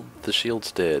held the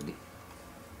shields dead.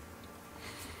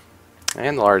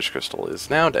 And the large crystal is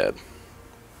now dead.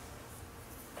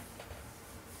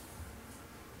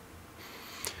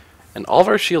 And all of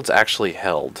our shields actually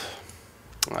held.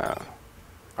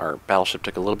 Our battleship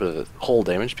took a little bit of the hull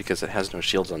damage because it has no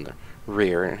shields on the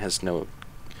rear and it has no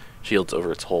shields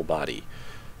over its whole body.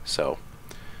 So,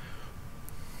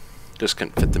 just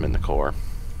couldn't fit them in the core.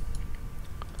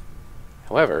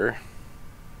 However,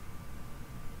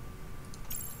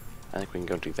 I think we can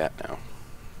go do that now.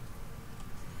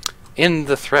 In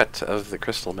the threat of the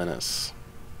Crystal Menace.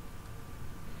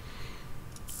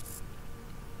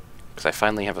 Because I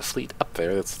finally have a fleet up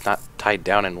there that's not tied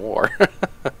down in war.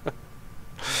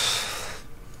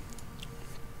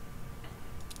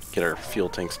 Get our fuel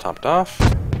tanks topped off.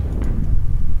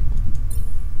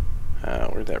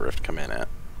 Where'd that rift come in at?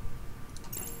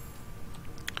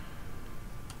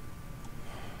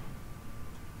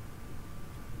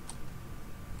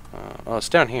 Oh, it's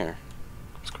down here.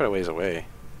 It's quite a ways away.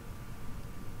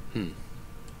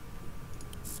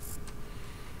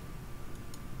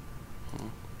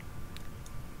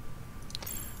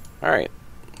 Alright,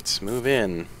 let's move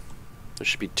in. There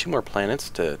should be 2 more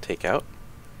planets to take out.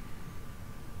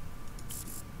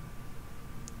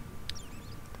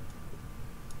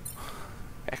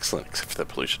 Excellent, except for the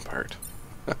pollution part.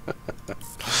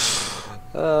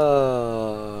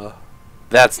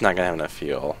 That's not gonna have enough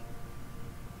fuel.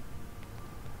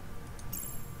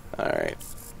 Alright,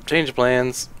 change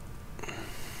plans.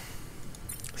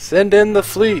 Send in the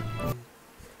fleet!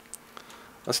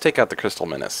 Let's take out the Crystal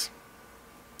Menace.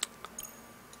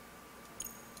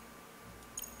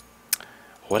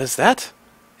 What is that?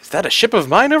 Is that a ship of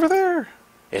mine over there?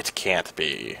 It can't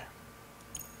be.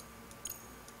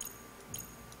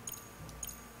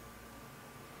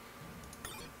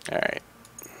 Alright.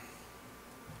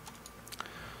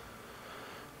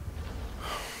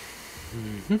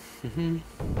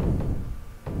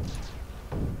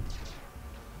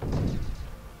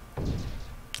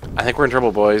 I think we're in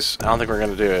trouble, boys. I don't think we're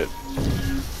gonna do it.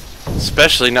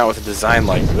 Especially not with a design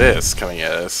like this coming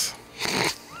at us.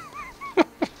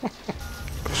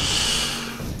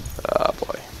 Oh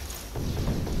boy.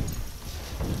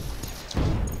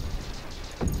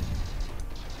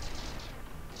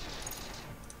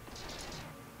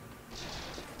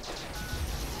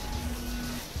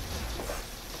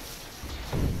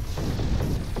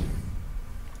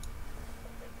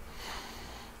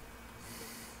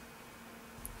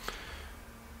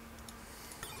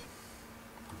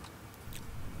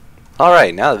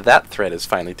 Alright, now that that threat is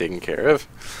finally taken care of.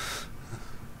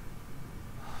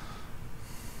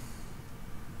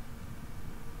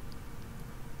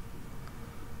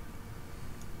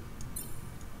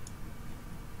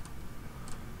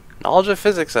 Knowledge of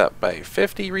physics up by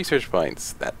 50 research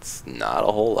points. That's not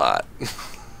a whole lot.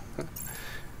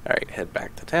 Alright, head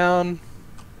back to town.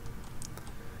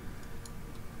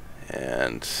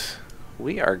 And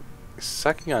We are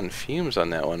sucking on fumes on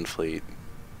that one fleet.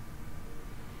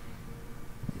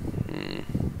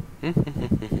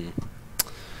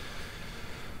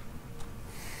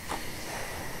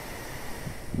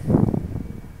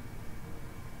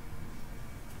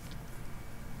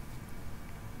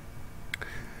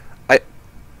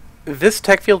 This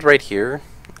tech field right here,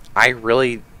 I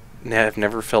really have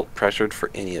never felt pressured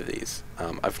for any of these.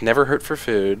 I've never hurt for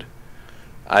food.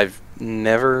 I've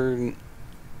never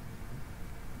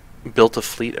built a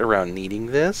fleet around needing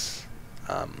this.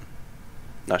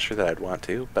 Not sure that I'd want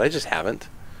to, but I just haven't.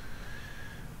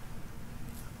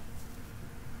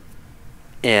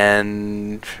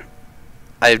 And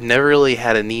I've never really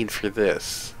had a need for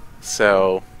this.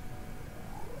 So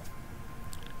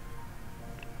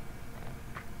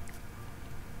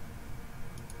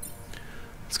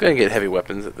let's go ahead and get heavy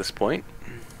weapons at this point.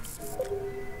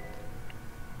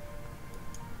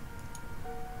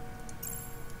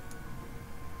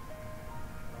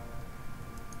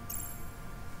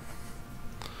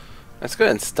 Let's go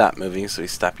ahead and stop moving so we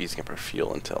stop using up our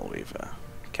fuel until we've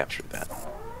captured that.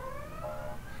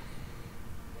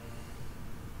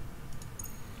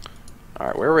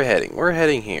 Alright, where are we heading? We're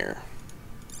heading here.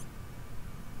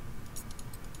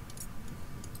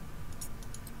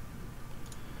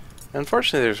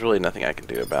 Unfortunately, there's really nothing I can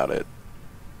do about it.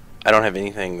 I don't have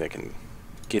anything that can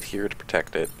get here to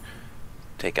protect it.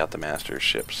 Take out the master's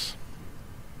ships.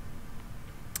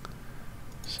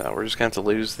 So we're just going to have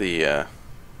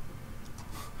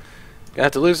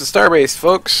to lose the starbase,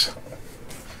 folks.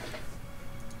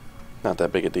 Not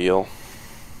that big a deal.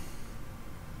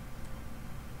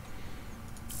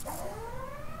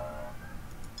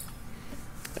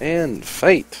 And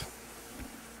fight.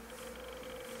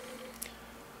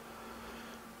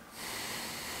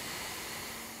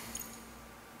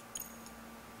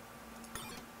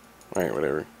 Alright,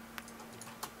 whatever.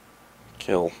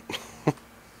 Kill.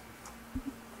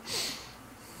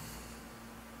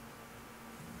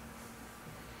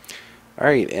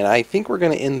 Alright, and I think we're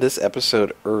going to end this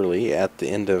episode early at the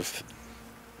end of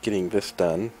getting this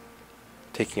done.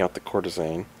 Taking out the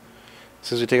courtesan. As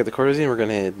soon as we take out the courtesan, we're going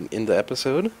to end the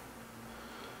episode.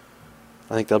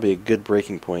 I think that'll be a good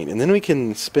breaking point. And then we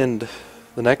can spend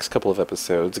the next couple of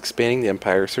episodes expanding the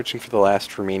Empire, searching for the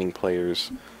last remaining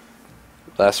players,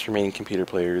 last remaining computer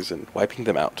players, and wiping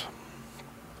them out.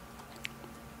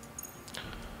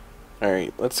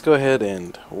 Alright, let's go ahead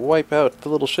and wipe out the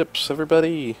little ships,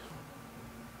 everybody.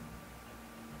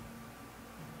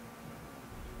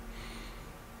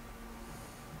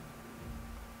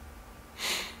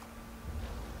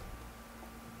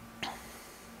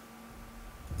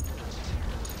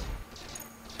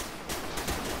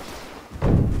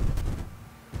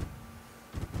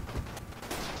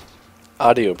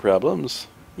 Audio problems.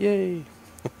 Yay.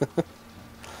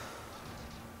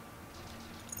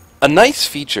 A nice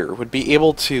feature would be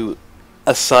able to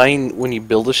assign, when you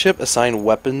build a ship, assign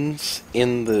weapons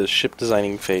in the ship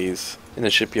designing phase, in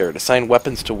the shipyard. Assign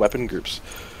weapons to weapon groups.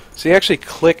 So you actually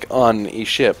click on a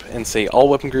ship and say all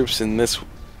weapon groups in this,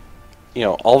 you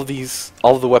know, all of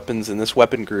the weapons in this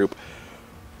weapon group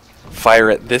fire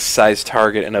at this size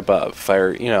target and above.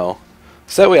 Fire, you know.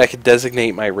 So that way I could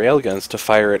designate my railguns to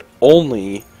fire at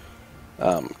only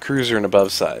cruiser and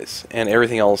above size, and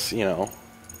everything else, you know,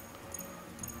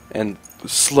 and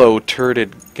slow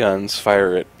turreted guns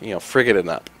fire at, you know, frigate and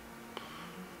up.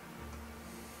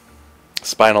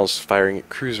 Spinals firing at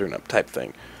cruiser and up type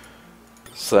thing.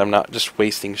 So I'm not just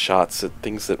wasting shots at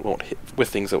things that won't hit, with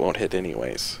things that won't hit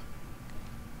anyways.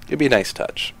 It'd be a nice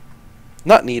touch.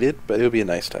 Not needed, but it would be a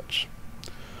nice touch.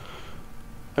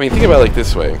 I mean, think about it like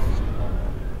this way.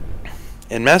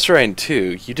 In Master Iron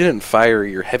 2, you didn't fire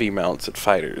your heavy mounts at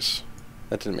fighters.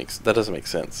 That doesn't make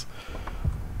sense.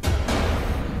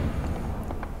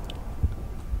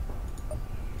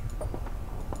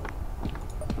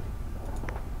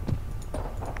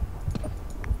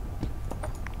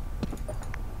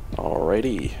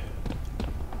 Alrighty.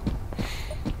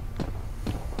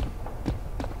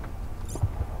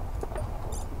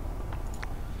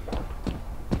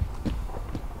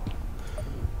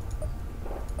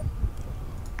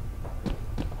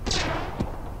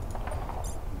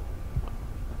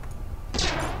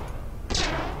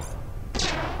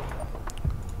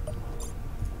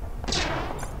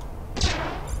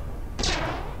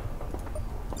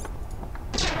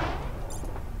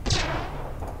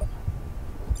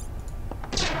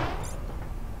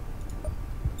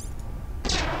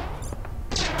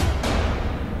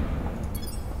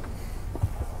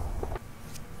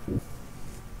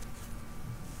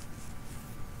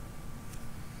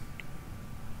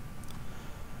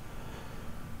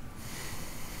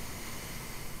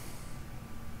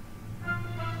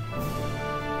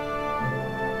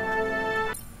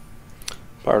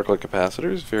 Particle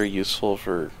capacitors, very useful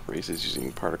for races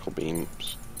using particle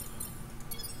beams.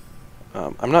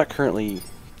 I'm not currently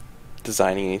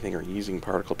designing anything or using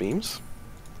particle beams,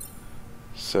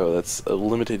 so that's a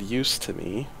limited use to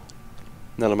me.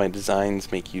 None of my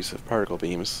designs make use of particle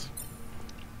beams.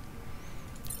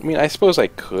 I mean, I suppose I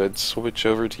could switch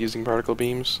over to using particle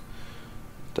beams.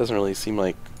 Doesn't really seem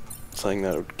like something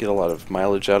that I would get a lot of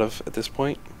mileage out of at this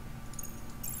point.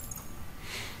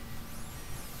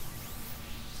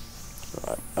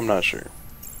 I'm not sure.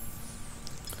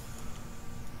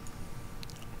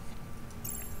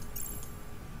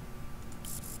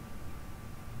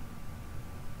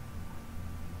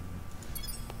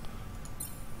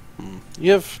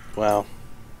 You have, well,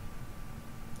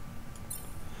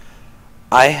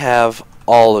 I have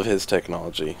all of his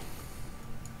technology.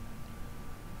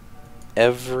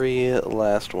 Every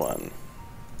last one.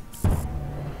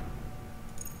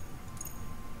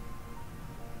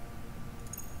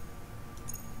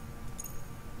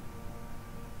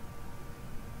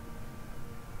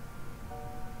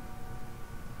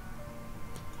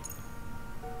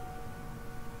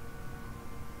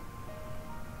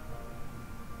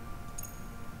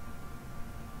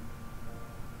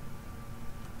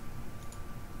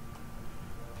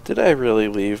 Did I really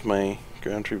leave my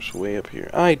ground troops way up here?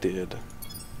 I did.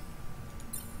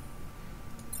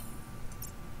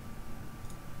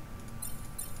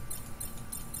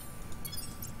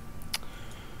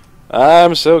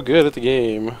 I'm so good at the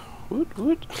game. Woot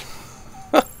woot.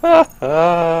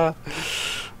 I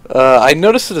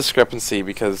noticed a discrepancy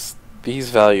because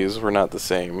these values were not the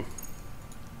same.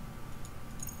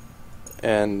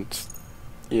 And,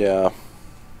 yeah.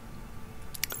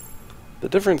 The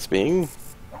difference being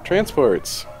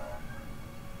transports.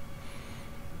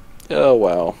 Oh,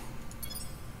 wow.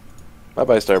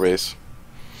 Bye-bye, Starbase.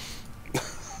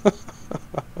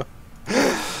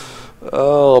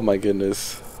 Oh, my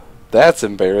goodness. That's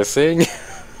embarrassing.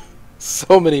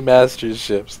 So many Masters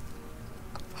ships.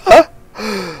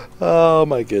 Oh,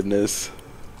 my goodness.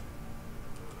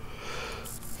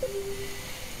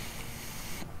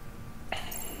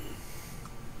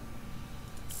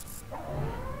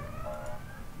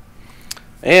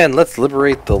 And let's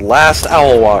liberate the last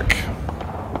Owl Walk.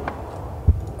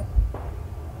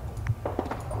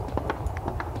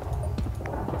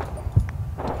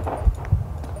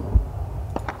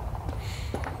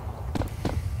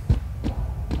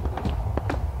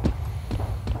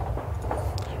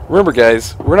 Remember,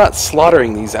 guys, we're not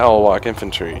slaughtering these Owl Walk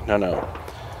infantry. No, no.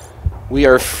 We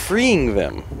are freeing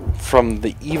them from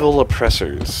the evil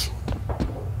oppressors.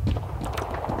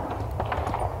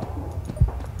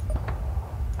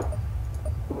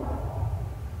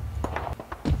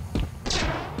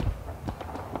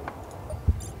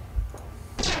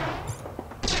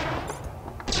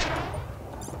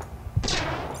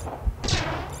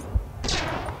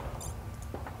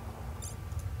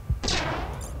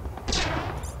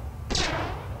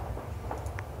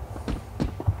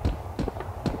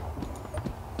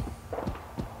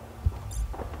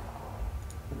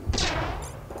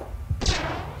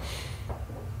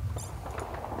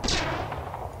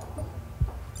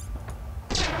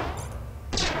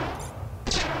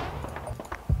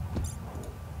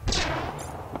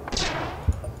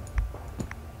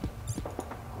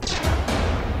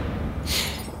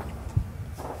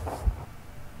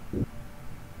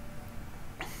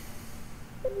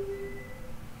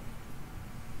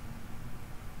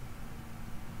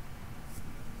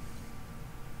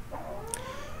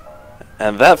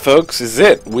 And that, folks, is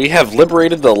it. We have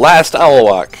liberated the last Owl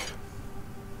Walk.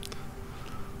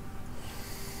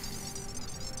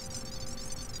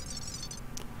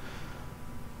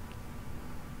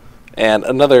 And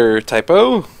another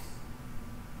typo.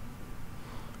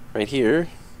 Right here.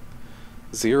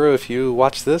 0 if you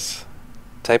watch this.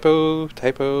 Typo,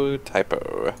 typo,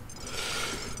 typo.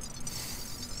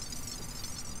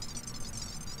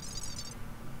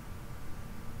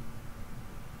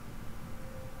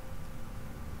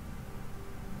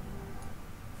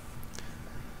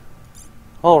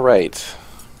 All right.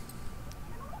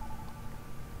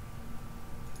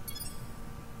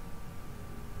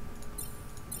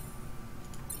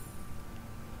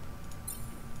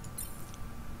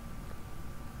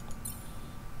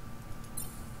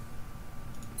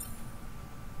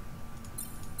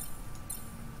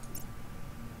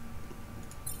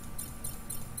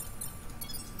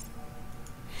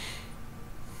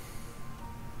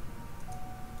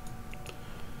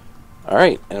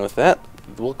 Alright, and with that,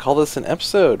 we'll call this an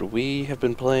episode. We have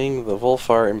been playing the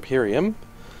Vulfar Imperium.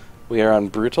 We are on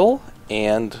Brutal,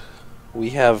 and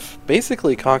we have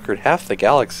basically conquered half the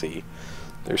galaxy.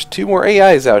 There's 2 more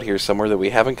AIs out here somewhere that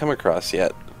we haven't come across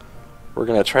yet. We're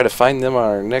going to try to find them on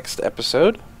our next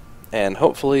episode, and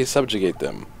hopefully subjugate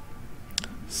them.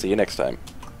 See you next time.